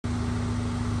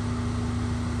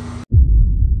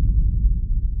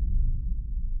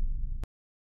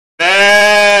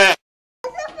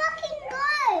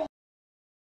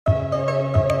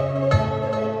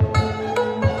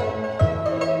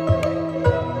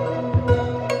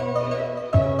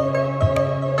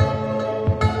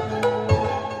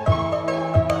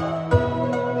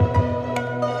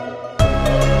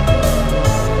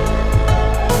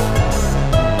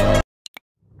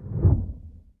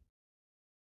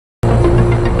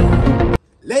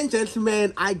Ladies and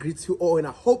gentlemen, I greet you all and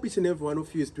I hope each and every one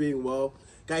of you is doing well.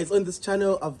 Guys, on this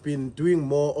channel, I've been doing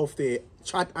more of the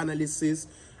chart analysis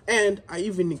and I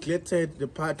even neglected the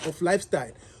part of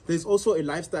lifestyle. There's also a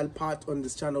lifestyle part on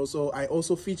this channel, so I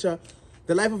also feature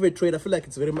the life of a trader. I feel like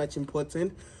it's very much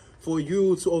important for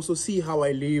you to also see how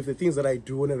I live, the things that I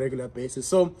do on a regular basis.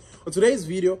 So on today's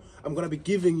video, I'm going to be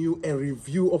giving you a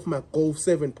review of my Golf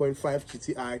 7.5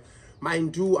 GTI.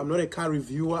 Mind you, I'm not a car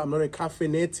reviewer, I'm not a car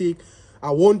fanatic. I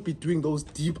won't be doing those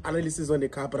deep analysis on the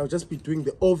car, but I'll just be doing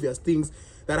the obvious things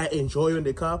that I enjoy on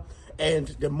the car and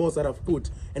the mods that I've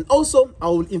put. And also, I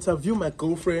will interview my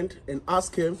girlfriend and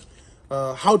ask her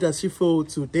how does she feel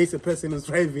to date a person who's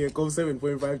driving a Golf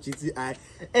 7.5 GTI,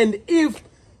 and if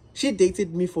she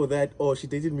dated me for that or she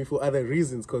dated me for other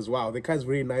reasons, because wow, the car is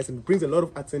very nice and brings a lot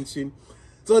of attention.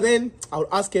 So then I'll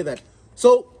ask her that.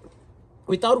 So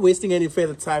without wasting any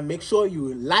further time, make sure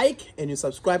you like and you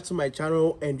subscribe to my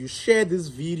channel and you share this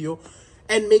video,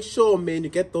 and make sure, man, you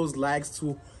get those likes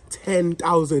to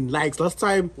 10,000 likes. Last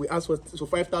time we asked for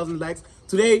 5,000 likes.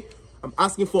 Today I'm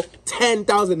asking for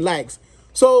 10,000 likes.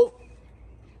 So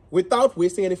without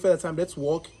wasting any further time, let's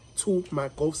walk to my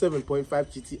Golf 7.5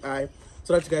 GTI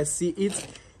so that you guys see it.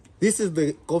 This is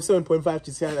the Golf 7.5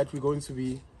 GTI that we're going to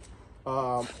be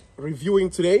reviewing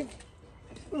today.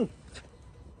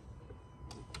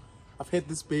 I've had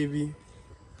this baby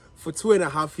for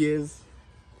 2.5 years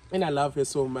and I love her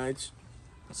so much.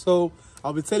 So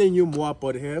I'll be telling you more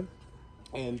about her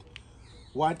and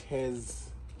what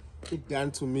has it done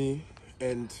to me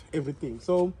and everything.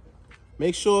 So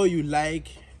make sure you like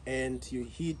and you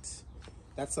hit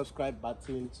that subscribe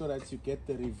button so that you get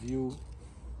the review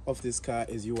of this car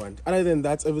as you want. Other than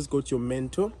that, always go to your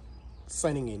mentor.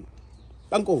 Signing in.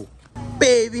 Bango.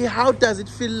 Baby, how does it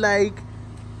feel like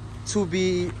to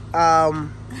be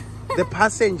the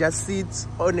passenger seat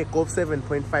on a Golf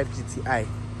 7.5 GTI?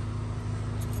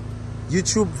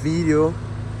 YouTube video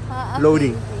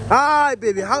loading. Hi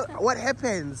baby, what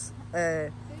happens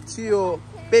to your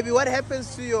baby, what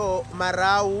happens to your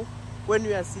marau when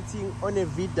you are sitting on a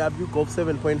VW Golf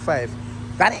 7.5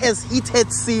 that has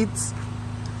heated seats,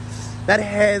 that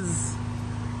has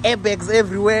airbags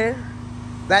everywhere,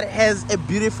 that has a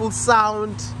beautiful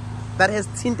sound, that has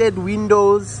tinted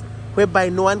windows whereby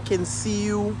no one can see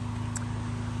you?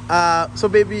 So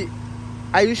baby,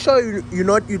 are you sure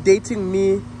you're dating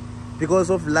me because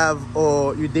of love,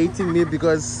 or you're dating me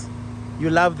because you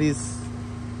love this?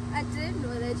 I didn't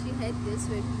know that you had this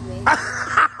with me.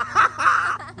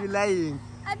 You're lying.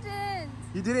 I didn't.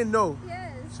 You didn't know?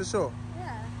 Yes. Sure.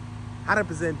 Yeah.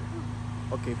 100%.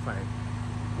 Okay, fine.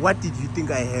 What did you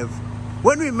think I have?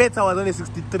 When we met, I was only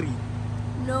 63.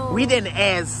 No. With an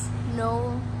S.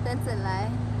 No, that's a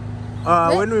lie.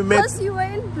 When we met, because you were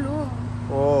in bloom.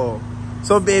 Oh,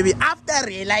 so baby, after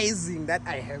realizing that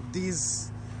I have this,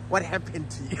 what happened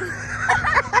to you?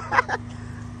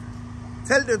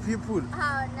 Tell the people.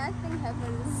 How nothing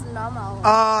happens. It's normal.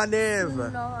 Oh, never.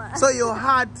 It's normal. So your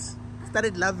heart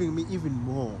started loving me even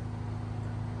more.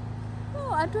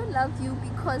 No, I don't love you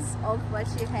because of what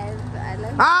you have. I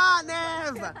love you.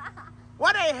 Never.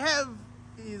 What I have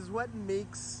is what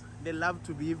makes the love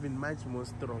to be even much more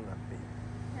stronger, babe.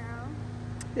 How?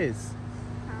 Yes.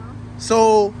 How?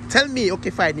 So tell me,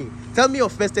 okay, fine. Tell me your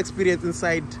first experience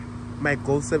inside my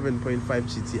Golf 7.5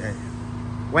 GTI.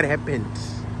 What happened?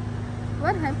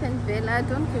 What happened, Bella? I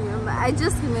don't remember. I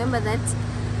just remember that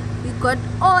you got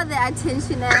all the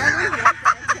attention, and I don't like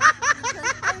the attention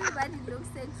because everybody looks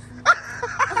at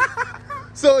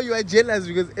you. So you are jealous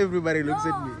because everybody looks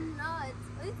at me? No,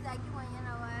 it's like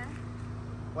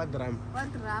What drama?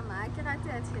 what drama? I cannot pay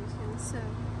attention, so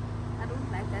I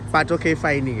don't like that. But okay,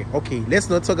 fine. Okay, let's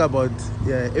not talk about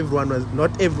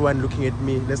not everyone looking at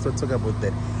me. Let's not talk about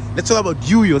that. Let's talk about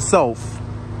you yourself.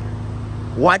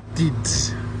 What did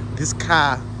this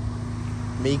car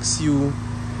makes you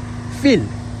feel?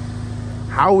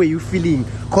 How were you feeling?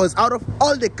 Because out of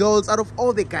all the girls, out of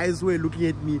all the guys who were looking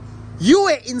at me, you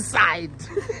were inside.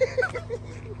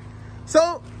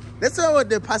 So let's talk about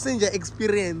the passenger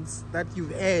experience that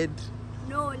you've had.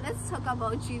 No, let's talk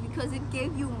about you because it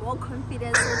gave you more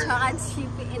confidence to try to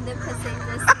in the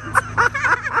passenger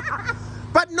seat.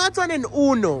 But not on an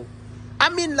Uno. I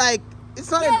mean, like,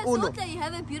 it's not an Uno. Okay, you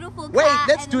have a beautiful car. Wait,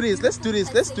 let's do this. Let's do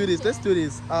this. Let's do this. Let's do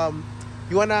this.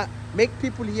 You wanna make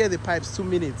people hear the pipes? 2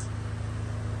 minutes.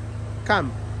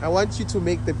 Come, I want you to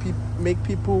make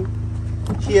people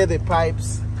hear the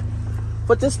pipes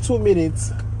for just 2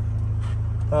 minutes.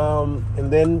 And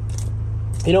then,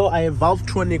 you know, I have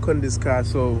Valvetronic on this car,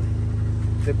 so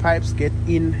the pipes get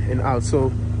in and out.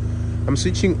 So I'm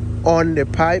switching on the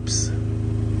pipes.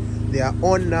 They are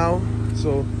on now.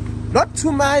 So Not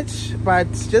too much, but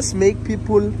just make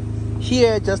people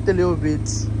hear just a little bit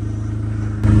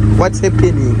what's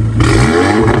happening.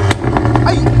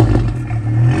 Aye.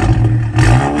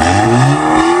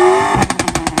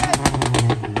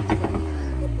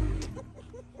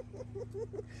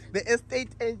 The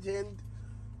estate agent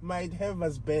might have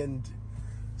us banned.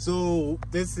 So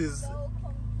this is,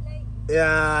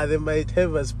 yeah, they might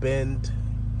have us banned.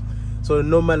 So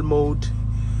normal mode,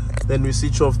 then we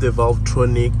switch off the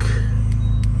Valvetronic.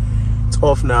 It's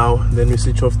off now, then we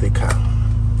switch off the car.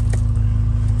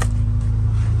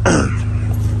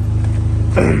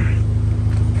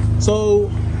 So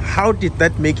how did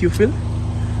that make you feel?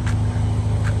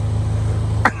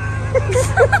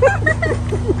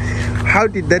 How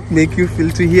did that make you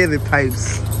feel to hear the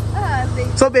pipes?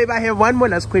 So babe, I have one more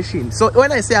last question. So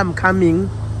when I say I'm coming,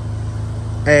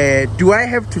 do I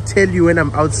have to tell you when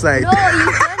I'm outside? No, you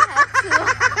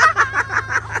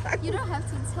don't have to. You don't have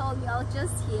to tell me. I'll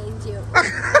just hear you.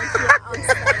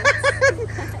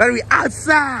 That we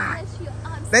outside.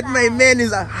 That my man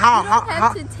is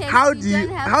how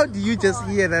do you just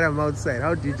hear that I'm outside?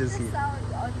 How do you just hear?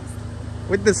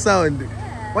 With the sound.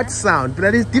 Yeah. What sound?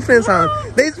 That is different sound.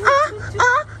 There is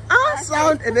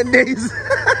sound, and then there is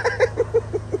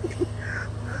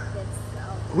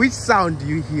which sound do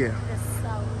you hear? The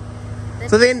sound.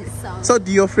 So then, so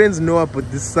do your friends know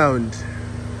about this sound? Yes,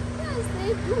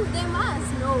 they do. They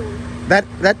must know. That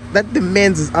the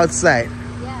men's is outside.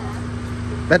 Yeah.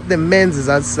 That the men's is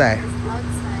outside. It's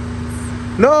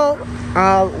outside. No.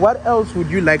 What else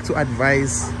would you like to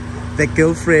advise the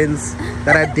girlfriends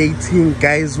that are dating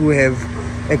guys who have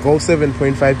a Golf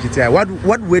 7.5 GTI? What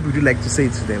word would you like to say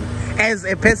to them? As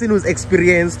a person who's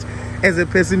experienced, as a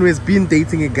person who has been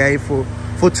dating a guy for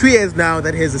 2 years now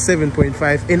that has a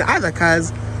 7.5 in other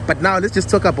cars, but now let's just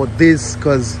talk about this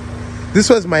because this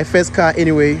was my first car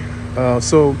anyway.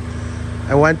 So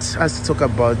I want us to talk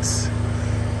about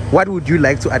what would you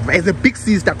like to advise as a big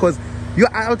sister, because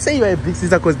I would say you're a big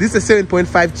sister because this is a 7.5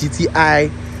 GTI.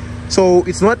 So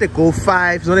it's not a Golf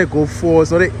 5, it's not a Golf 4,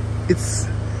 it's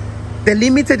the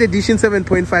limited edition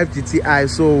 7.5 GTI.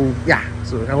 So yeah,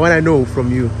 so I want to know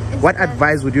from you, what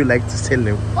advice would you like to tell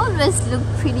them? Always look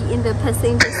pretty in the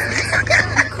passenger seat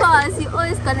because you're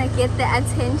always gonna get the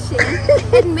attention,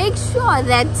 and make sure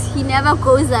that he never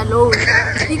goes alone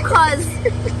because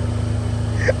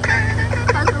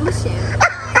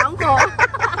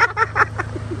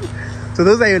So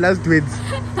those are your last words.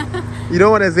 You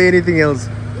don't want to say anything else?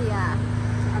 Yeah,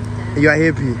 I'm done. You are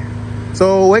happy.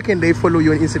 So where can they follow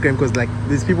you on Instagram? Because like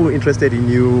there's people interested in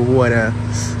you who wanna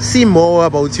see more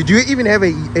about you. Do you even have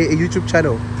a YouTube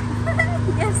channel?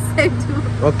 Yes, I do.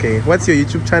 Okay, what's your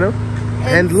YouTube channel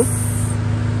handle?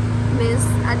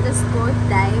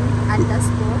 Miss_Dime_.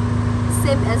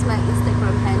 Same as my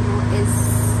Instagram handle is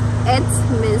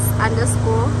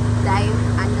 @Miss_Dime_.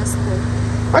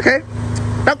 Okay,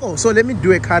 that's all. So let me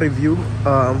do a car review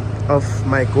of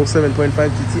my Golf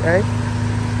 7.5 GTI.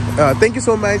 Thank you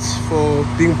so much for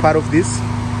being part of this.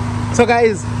 So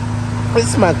guys, this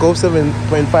is my Golf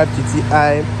 7.5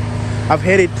 GTI. I've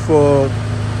had it for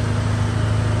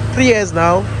 3 years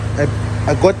now.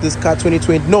 I got this car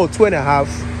 2020, no, 2.5.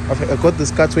 I got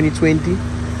this car 2020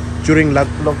 during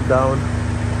lockdown.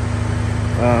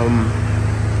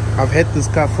 I've had this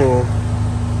car for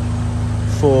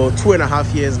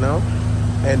 2.5 years now,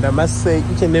 and I must say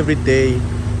each and every day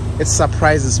it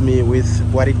surprises me with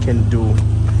what it can do.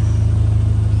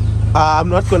 I'm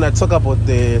not gonna talk about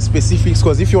the specifics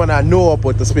because if you wanna know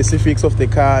about the specifics of the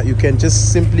car, you can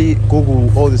just simply Google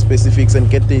all the specifics and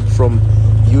get it from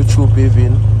YouTube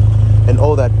even and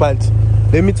all that. But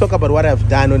let me talk about what I've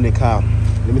done on the car.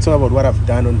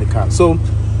 So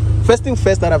first thing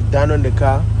first that I've done on the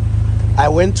car, I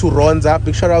went to Ronza.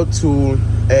 Big shout out to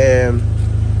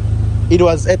it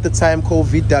was at the time called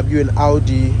VW and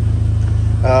Audi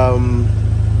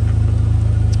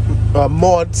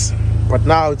mods, but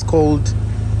now it's called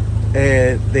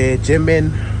the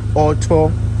German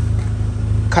Auto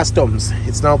Customs.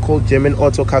 It's now called German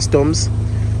Auto Customs.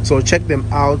 So check them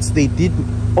out. They did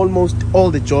almost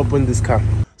all the job on this car.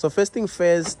 So first thing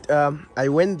first, I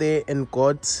went there and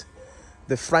got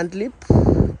the front lip.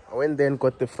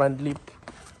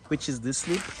 Which is this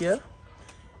lip here.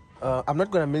 I'm not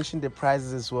gonna mention the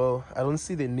prices as well. I don't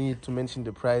see the need to mention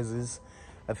the prices.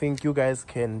 I think you guys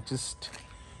can just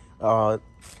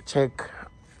check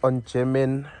on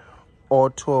German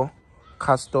Auto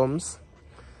Customs.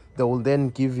 They will then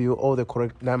give you all the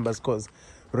correct numbers, because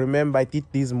remember I did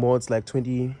these mods like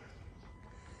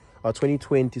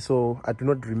 2020, so I do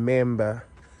not remember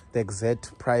the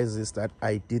exact prices that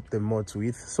I did the mods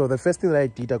with. So the first thing that I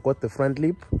did, I got the front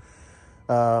lip.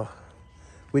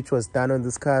 which was done on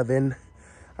this car. Then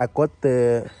I got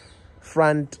the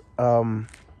front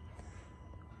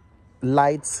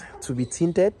lights to be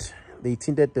tinted. They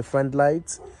tinted the front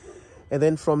lights, and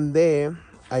then from there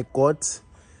I got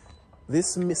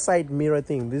this side mirror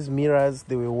thing. These mirrors,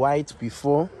 they were white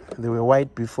before,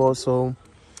 so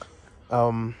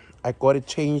I got it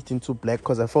changed into black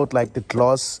because I felt like the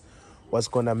gloss was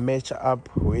gonna match up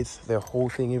with the whole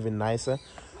thing even nicer.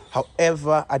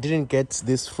 However, I didn't get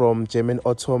this from German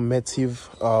Automotive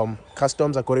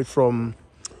Customs. I got it from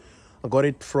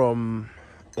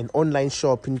an online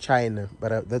shop in China,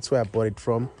 but that's where I bought it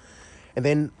from. And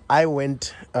then I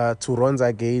went to Ronza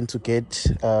again to get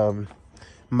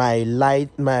my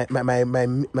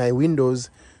windows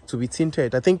to be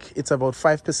tinted. I think it's about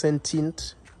 5%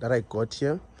 tint that I got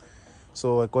here.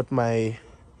 So I got my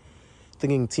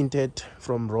thinking tinted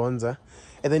from Ronza.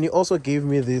 And then he also gave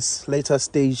me this later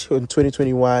stage in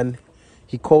 2021.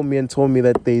 He called me and told me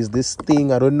that there's this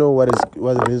thing, I don't know what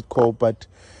it is called, but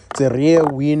it's a rear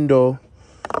window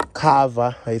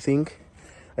cover, I think.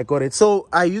 I got it. So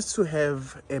I used to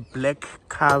have a black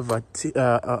cover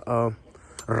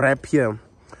wrap here.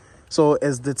 So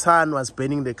as the sun was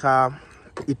burning the car,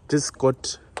 it just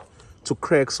got to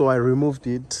crack. So I removed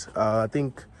it, I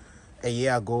think a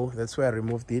year ago. That's where I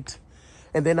removed it.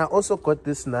 And then I also got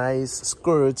this nice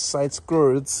skirts, side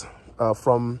skirts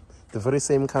from the very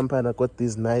same company. I got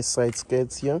these nice side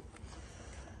skirts here.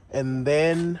 And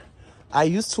then I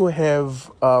used to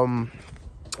have the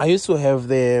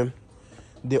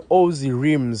Aussie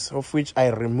rims, of which I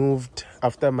removed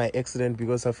after my accident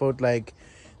because I felt like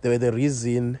they were the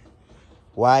reason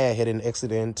why I had an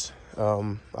accident.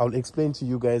 I'll explain to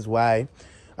you guys why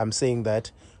I'm saying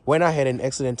that. When I had an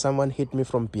accident, someone hit me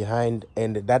from behind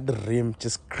and that rim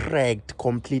just cracked,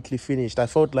 completely finished. I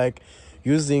felt like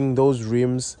using those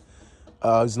rims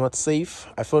is not safe.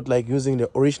 I felt like using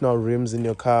the original rims in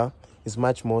your car is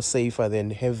much more safer than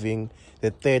having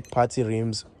the third-party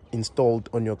rims installed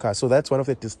on your car. So that's one of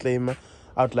the disclaimer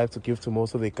I'd like to give to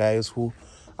most of the guys who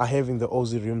are having the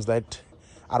Aussie rims, that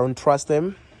I don't trust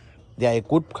them. They are a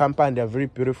good company, they are very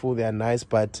beautiful, they are nice,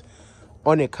 but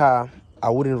on a car, I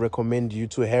wouldn't recommend you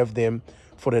to have them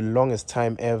for the longest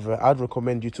time ever. I'd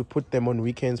recommend you to put them on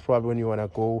weekends, probably when you want to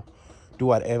go do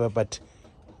whatever, but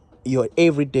your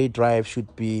everyday drive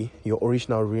should be your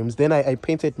original rims. Then I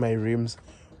painted my rims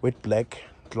with black,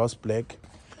 gloss black.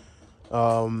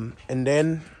 And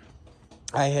then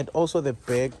I had also the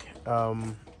back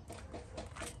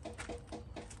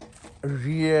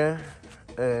rear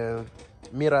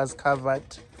mirrors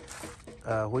covered,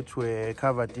 which were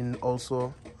covered in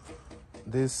also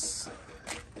this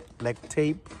black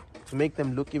tape to make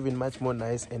them look even much more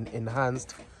nice and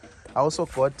enhanced. I also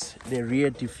got the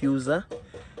rear diffuser.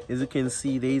 As you can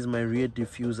see, there is my rear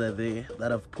diffuser there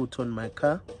that I've put on my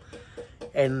car.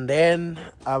 And then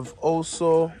I've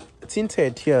also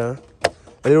tinted here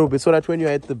a little bit so that when you're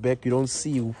at the back, you don't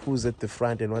see who's at the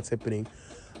front and what's happening.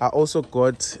 I also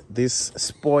got this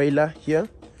spoiler here.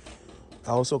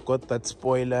 I also got that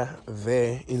spoiler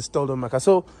there installed on my car.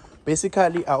 So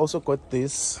basically, I also got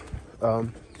this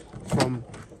from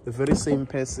the very same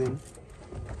person.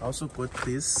 I also got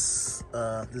this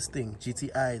this thing,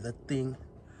 GTI, that thing.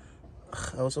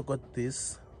 I also got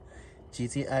this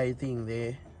GTI thing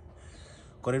there.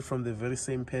 Got it from the very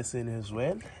same person as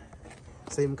well,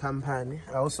 same company.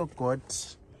 I also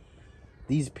got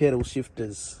these pedal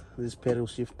shifters,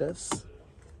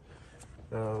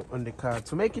 on the car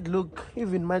to make it look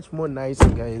even much more nicer,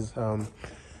 guys.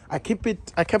 I kept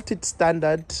it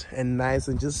standard and nice,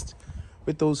 and just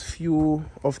with those few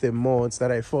of the mods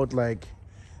that I felt like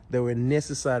they were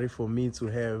necessary for me to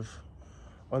have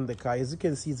on the car. As you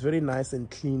can see, it's very nice and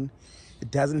clean. It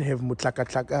doesn't have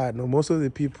mutlaka. No, most of the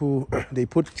people they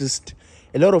put just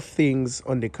a lot of things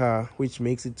on the car, which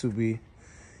makes it to be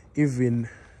even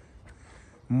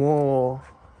more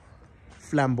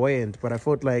flamboyant. But I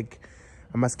felt like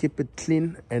I must keep it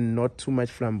clean and not too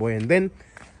much flamboyant. Then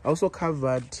I also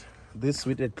covered this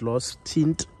with a gloss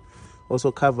tint.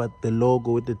 Also covered the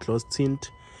logo with the gloss tint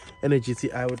and a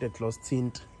GTI with a gloss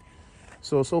tint.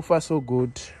 So far so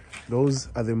good. Those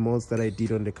are the mods that I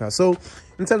did on the car. So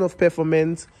in terms of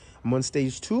performance, I'm on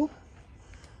stage 2.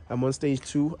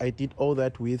 I did all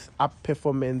that with up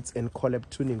performance and collab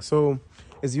tuning. So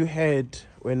as you heard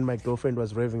when my girlfriend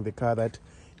was revving the car, that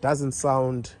doesn't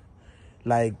sound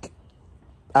like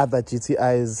other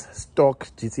GTIs, stock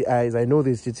GTIs. I know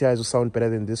these GTIs will sound better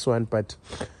than this one, but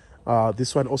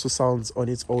this one also sounds on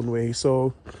its own way.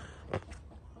 So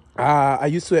I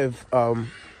used to have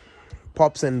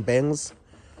pops and bangs.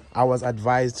 I was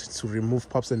advised to remove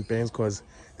pops and bangs because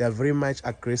they are very much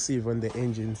aggressive on the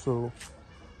engine. So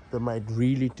that might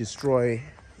really destroy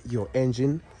your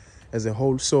engine as a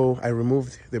whole. So I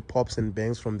removed the pops and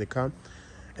bangs from the car.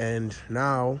 And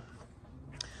now,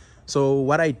 so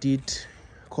what I did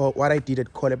at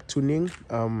Collab Tuning,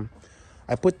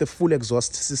 I put the full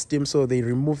exhaust system. So they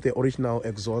removed the original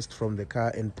exhaust from the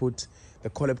car and put the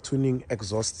Collab Tuning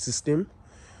exhaust system.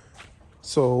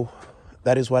 So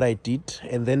that is what I did.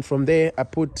 And then from there, I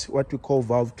put what we call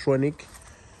Valvetronic.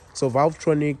 So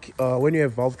Valvetronic, when you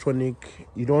have Valvetronic,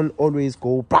 you don't always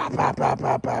go bah, bah, bah,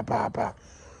 bah, bah, bah, bah.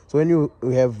 So when you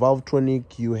have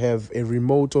Valvetronic, you have a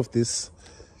remote of this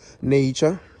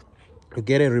nature. You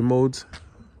get a remote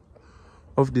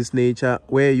of this nature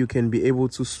where you can be able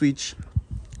to switch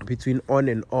between on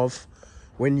and off.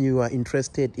 When you are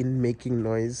interested in making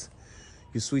noise,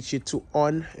 you switch it to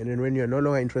on, and then when you're no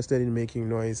longer interested in making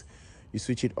noise, you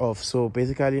switch it off. So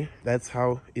basically that's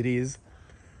how it is.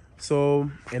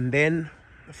 So, and then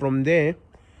from there,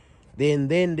 then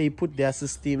they put their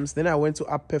systems. Then I went to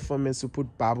Up Performance to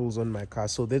put bubbles on my car.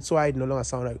 So that's why it no longer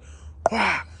sound like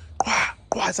quah, quah,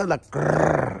 quah. It sounds like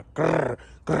grrr, grrr,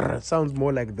 grrr. It sounds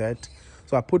more like that.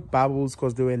 So I put bubbles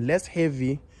because they were less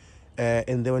heavy,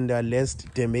 and then they are less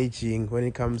damaging when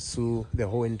it comes to the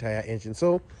whole entire engine.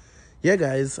 So yeah,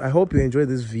 guys, I hope you enjoyed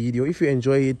this video. If you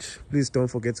enjoy it, please don't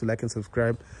forget to like and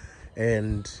subscribe.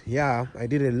 And yeah, I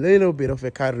did a little bit of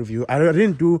a car review. I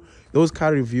didn't do those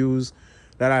car reviews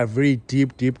that are very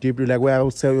deep, like where I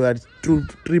will tell you that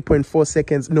 3.4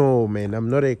 seconds. No, man, I'm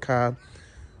not a car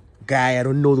guy. I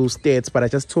don't know those stats, but I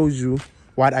just told you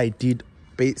what I did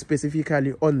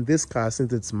specifically on this car,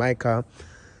 since it's my car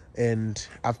and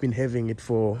I've been having it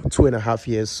for 2.5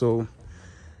 years. So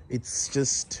it's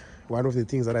just one of the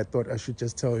things that I thought I should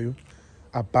just tell you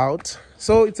about.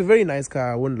 So it's a very nice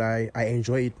car, I won't lie. I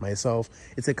enjoy it myself.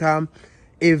 It's a car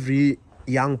every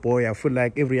young boy, I feel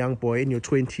like every young boy in your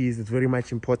 20s, it's very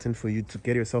much important for you to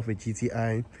get yourself a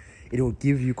GTI. It will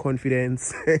give you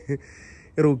confidence. It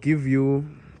will give you,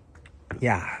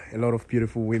 yeah, a lot of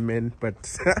beautiful women,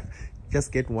 but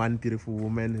just get one beautiful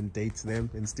woman and date them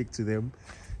and stick to them.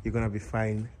 You're gonna be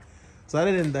fine. So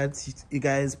other than that, you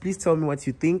guys, please tell me what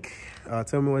you think.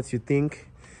 Tell me what you think.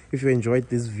 If you enjoyed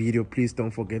this video, please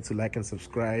don't forget to like and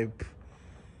subscribe.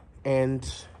 And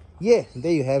yeah,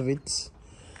 there you have it.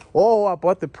 Oh,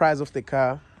 about the price of the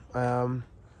car.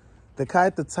 The car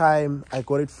at the time, I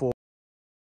got it for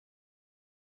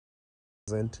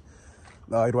it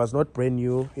was not brand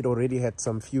new. It already had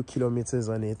some few kilometers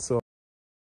on it. So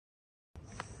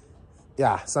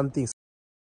yeah, something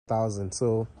 1,000.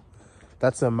 So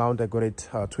that's the amount I got it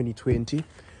 2020.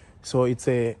 So it's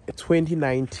a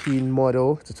 2019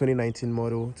 model. It's a 2019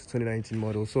 model. It's a 2019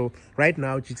 model. So right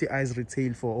now GTIs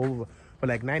retail for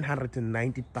like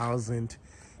 990,000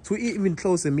 to even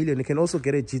close $1 million. You can also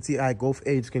get a GTI Golf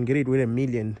 8. You can get it with $1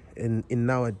 million in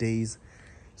nowadays.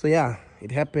 So yeah,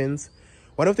 it happens.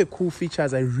 One of the cool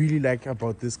features I really like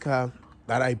about this car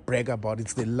that I brag about,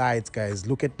 it's the lights, guys.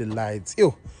 Look at the lights.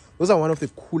 Ew, those are one of the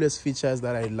coolest features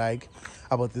that I like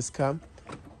about this car.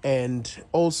 And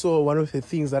also one of the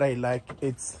things that I like,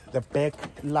 it's the back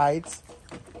lights.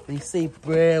 They say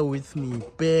bear with me,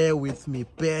 bear with me,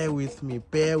 bear with me,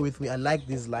 bear with me. I like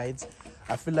these lights.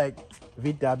 I feel like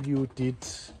VW did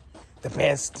the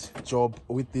best job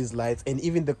with these lights, and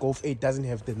even the Golf 8 doesn't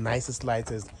have the nicest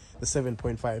lights as the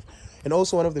 7.5. And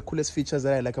also one of the coolest features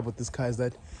that I like about this car is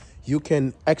that you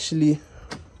can actually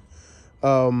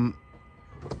open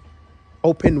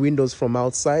windows from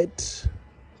outside.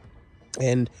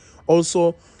 And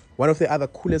also one of the other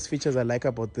coolest features I like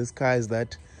about this car is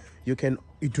that you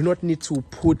do not need to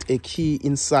put a key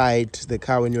inside the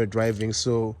car when you're driving.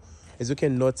 So as you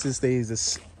can notice, there is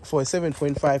this for a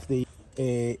 7.5 there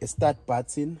a start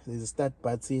button. There's a start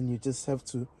button. You just have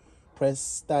to press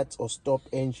start or stop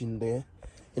engine there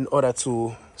in order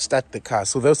to start the car.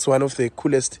 So that's one of the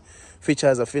coolest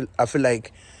features I feel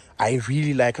like I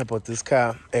really like about this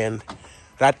car, and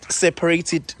that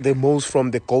separates it the most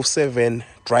from the Golf 7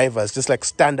 drivers. Just like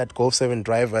standard Golf 7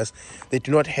 drivers, they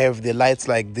do not have the lights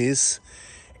like this,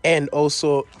 and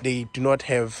also they do not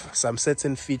have some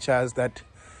certain features that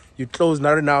you close.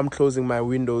 Now I'm closing my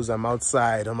windows, I'm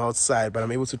outside, but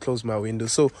I'm able to close my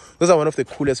windows. So those are one of the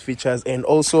coolest features. And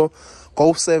also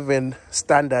Golf 7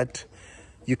 standard,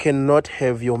 you cannot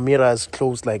have your mirrors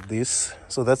closed like this.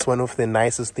 So that's one of the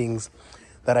nicest things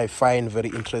that I find very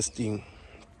interesting.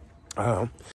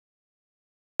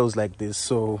 Like this.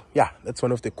 So yeah, that's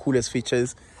one of the coolest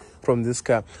features from this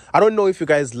car. I don't know if you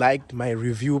guys liked my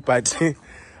review, but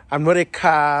I'm not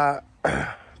a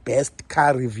best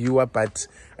car reviewer, but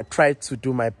I tried to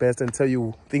do my best and tell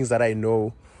you things that I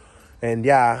know. And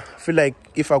yeah, I feel like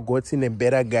if I got in a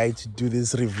better guy to do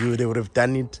this review, they would have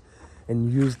done it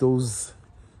and use those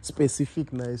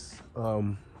specific nice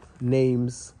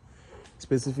names,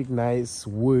 specific nice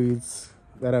words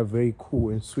that are very cool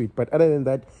and sweet. But other than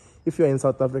that, if you're in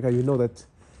South Africa, you know that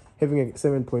having a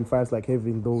 7.5 is like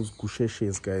having those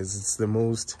gusheshes, guys. It's the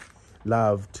most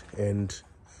loved and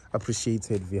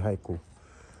appreciated vehicle.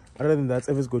 Other than that,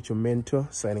 always got your mentor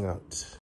signing out.